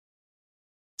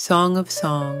Song of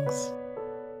Songs.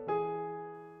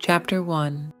 Chapter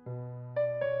 1.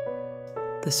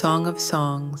 The Song of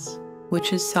Songs,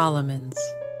 which is Solomon's.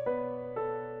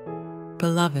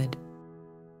 Beloved.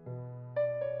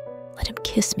 Let him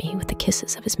kiss me with the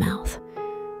kisses of his mouth,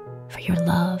 for your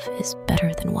love is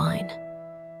better than wine.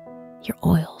 Your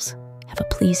oils have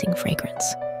a pleasing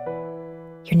fragrance.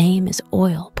 Your name is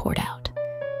oil poured out.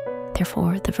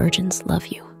 Therefore the virgins love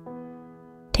you.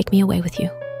 Take me away with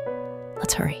you.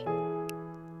 Let's hurry.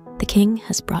 The king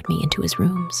has brought me into his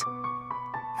rooms.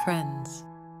 Friends.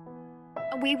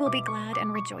 We will be glad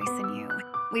and rejoice in you.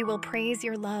 We will praise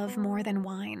your love more than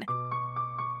wine.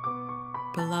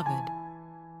 Beloved.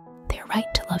 They are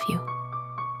right to love you.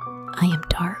 I am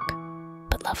dark,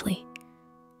 but lovely.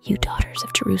 You daughters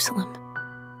of Jerusalem,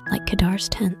 like Kedar's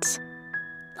tents,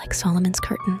 like Solomon's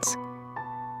curtains.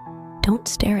 Don't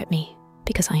stare at me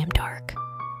because I am dark,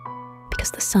 because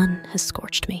the sun has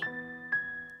scorched me.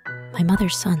 My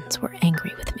mother's sons were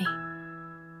angry with me.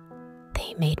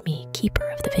 They made me keeper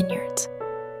of the vineyards.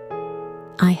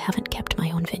 I haven't kept my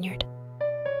own vineyard.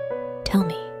 Tell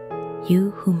me,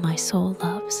 you whom my soul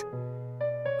loves,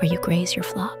 where you graze your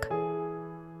flock,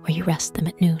 where you rest them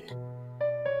at noon.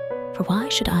 For why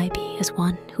should I be as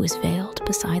one who is veiled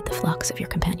beside the flocks of your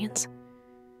companions?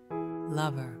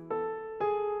 Lover.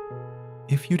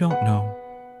 If you don't know,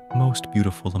 most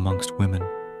beautiful amongst women,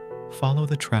 follow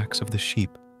the tracks of the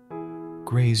sheep.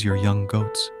 Graze your young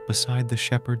goats beside the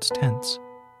shepherd's tents.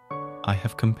 I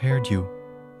have compared you,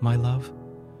 my love,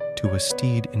 to a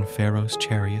steed in Pharaoh's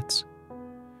chariots.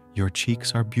 Your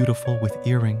cheeks are beautiful with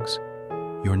earrings,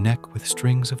 your neck with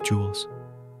strings of jewels.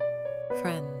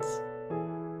 Friends.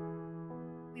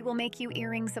 We will make you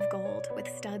earrings of gold with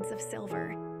studs of silver.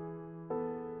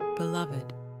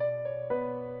 Beloved.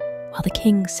 While the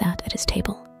king sat at his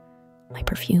table, my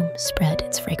perfume spread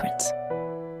its fragrance.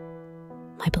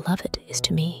 My beloved is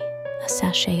to me a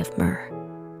sachet of myrrh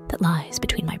that lies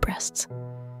between my breasts.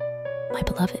 My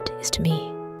beloved is to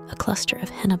me a cluster of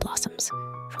henna blossoms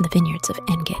from the vineyards of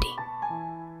En-Gedi.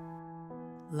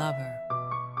 Lover.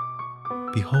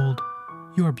 Behold,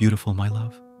 you are beautiful, my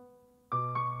love.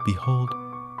 Behold,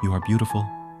 you are beautiful.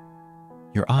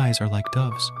 Your eyes are like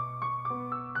doves.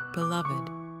 Beloved.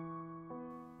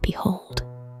 Behold,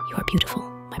 you are beautiful,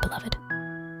 my beloved.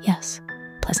 Yes,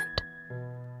 pleasant.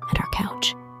 And our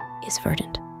couch is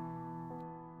verdant.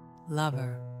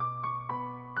 Lover.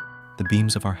 The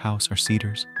beams of our house are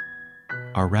cedars.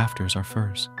 Our rafters are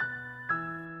firs.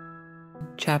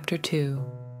 Chapter 2.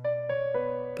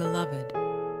 Beloved.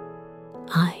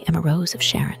 I am a rose of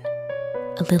Sharon,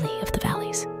 a lily of the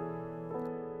valleys.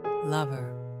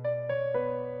 Lover.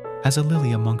 As a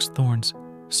lily amongst thorns,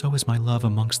 so is my love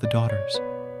amongst the daughters.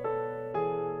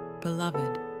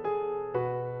 Beloved.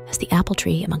 As the apple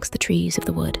tree amongst the trees of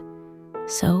the wood,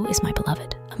 so is my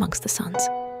beloved amongst the sons.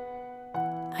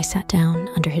 I sat down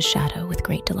under his shadow with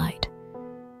great delight.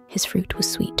 His fruit was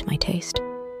sweet to my taste.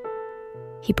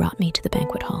 He brought me to the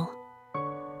banquet hall.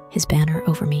 His banner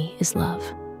over me is love.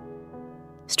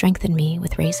 Strengthen me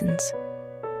with raisins,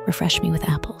 refresh me with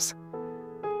apples,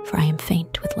 for I am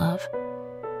faint with love.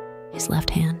 His left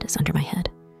hand is under my head.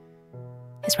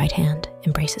 His right hand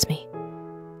embraces me.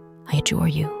 I adjure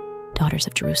you, daughters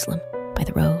of Jerusalem, by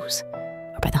the roes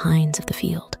or by the hinds of the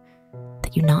field,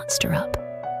 that you not stir up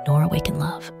nor awaken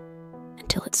love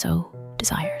until it so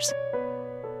desires.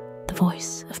 The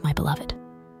voice of my beloved.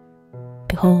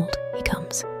 Behold, he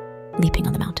comes, leaping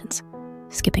on the mountains,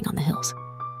 skipping on the hills.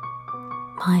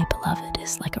 My beloved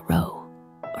is like a roe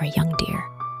or a young deer.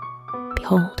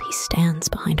 Behold, he stands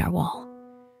behind our wall.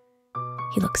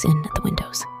 He looks in at the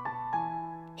windows.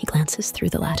 He glances through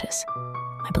the lattice.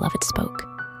 My beloved spoke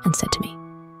and said to me,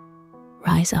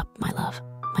 Rise up, my love,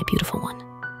 my beautiful one,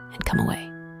 and come away.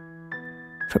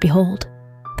 For behold,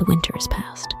 the winter is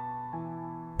past.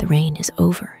 The rain is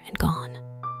over and gone.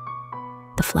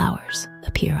 The flowers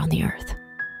appear on the earth.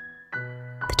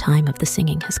 The time of the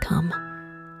singing has come,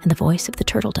 and the voice of the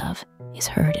turtle dove is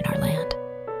heard in our land.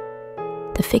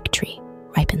 The fig tree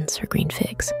ripens her green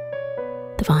figs.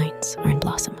 The vines are in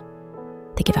blossom.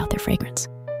 They give out their fragrance.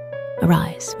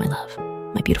 Arise, my love,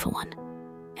 my beautiful one,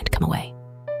 and come away.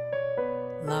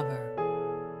 Lover.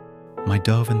 My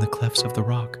dove in the clefts of the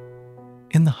rock,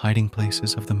 in the hiding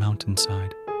places of the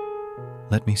mountainside.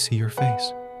 Let me see your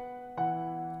face.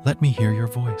 Let me hear your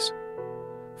voice,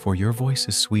 for your voice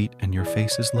is sweet and your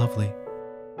face is lovely.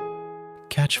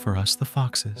 Catch for us the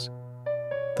foxes,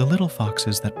 the little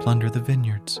foxes that plunder the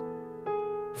vineyards,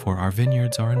 for our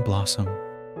vineyards are in blossom.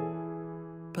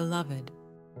 Beloved.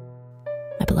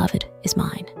 My beloved is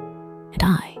mine, and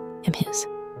I am his.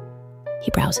 He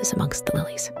browses amongst the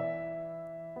lilies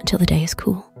until the day is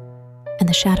cool. and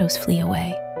the shadows flee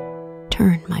away.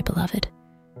 Turn, my beloved,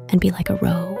 and be like a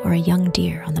roe or a young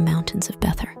deer on the mountains of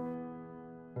Bether.